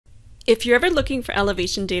If you're ever looking for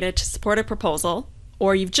elevation data to support a proposal,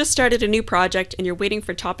 or you've just started a new project and you're waiting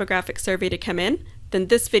for topographic survey to come in, then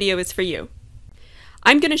this video is for you.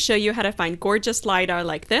 I'm going to show you how to find gorgeous lidar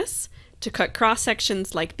like this, to cut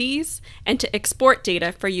cross-sections like these, and to export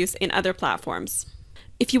data for use in other platforms.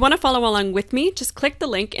 If you want to follow along with me, just click the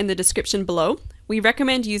link in the description below. We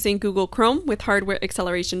recommend using Google Chrome with hardware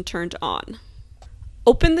acceleration turned on.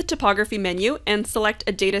 Open the topography menu and select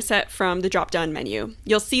a dataset from the drop-down menu.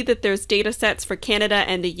 You'll see that there's datasets for Canada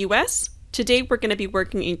and the US. Today we're going to be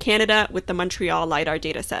working in Canada with the Montreal lidar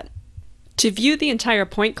dataset. To view the entire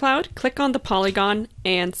point cloud, click on the polygon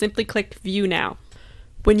and simply click View Now.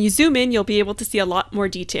 When you zoom in, you'll be able to see a lot more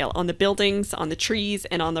detail on the buildings, on the trees,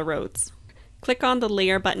 and on the roads. Click on the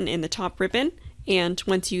Layer button in the top ribbon, and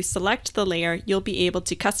once you select the layer, you'll be able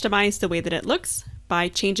to customize the way that it looks by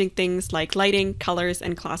changing things like lighting, colors,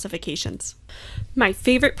 and classifications. My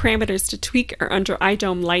favorite parameters to tweak are under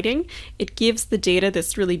iDome lighting. It gives the data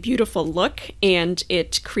this really beautiful look, and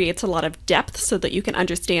it creates a lot of depth so that you can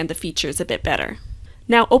understand the features a bit better.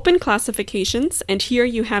 Now open classifications, and here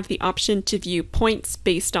you have the option to view points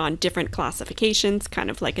based on different classifications, kind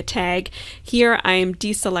of like a tag. Here I'm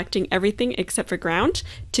deselecting everything except for ground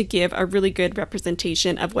to give a really good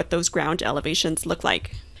representation of what those ground elevations look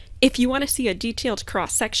like. If you want to see a detailed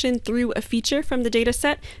cross-section through a feature from the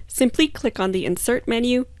dataset, simply click on the Insert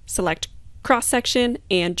menu, select Cross-section,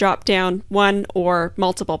 and drop down one or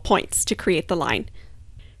multiple points to create the line.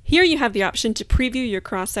 Here you have the option to preview your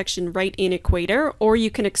cross-section right in Equator, or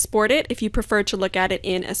you can export it if you prefer to look at it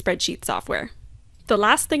in a spreadsheet software. The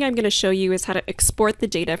last thing I'm going to show you is how to export the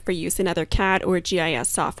data for use in other CAD or GIS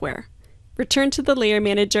software. Return to the Layer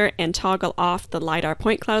Manager and toggle off the lidar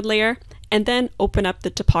point cloud layer, and then open up the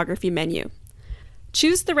topography menu.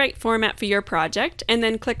 Choose the right format for your project and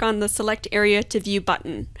then click on the Select Area to View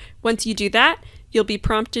button. Once you do that, you'll be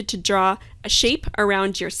prompted to draw a shape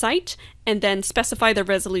around your site and then specify the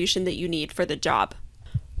resolution that you need for the job.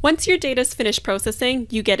 Once your data is finished processing,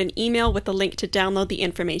 you get an email with a link to download the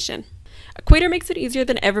information. Equator makes it easier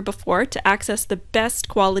than ever before to access the best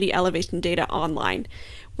quality elevation data online.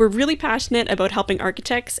 We're really passionate about helping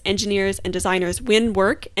architects, engineers, and designers win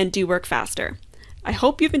work and do work faster. I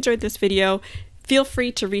hope you've enjoyed this video. Feel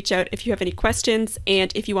free to reach out if you have any questions,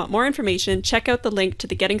 and if you want more information, check out the link to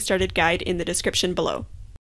the Getting Started guide in the description below.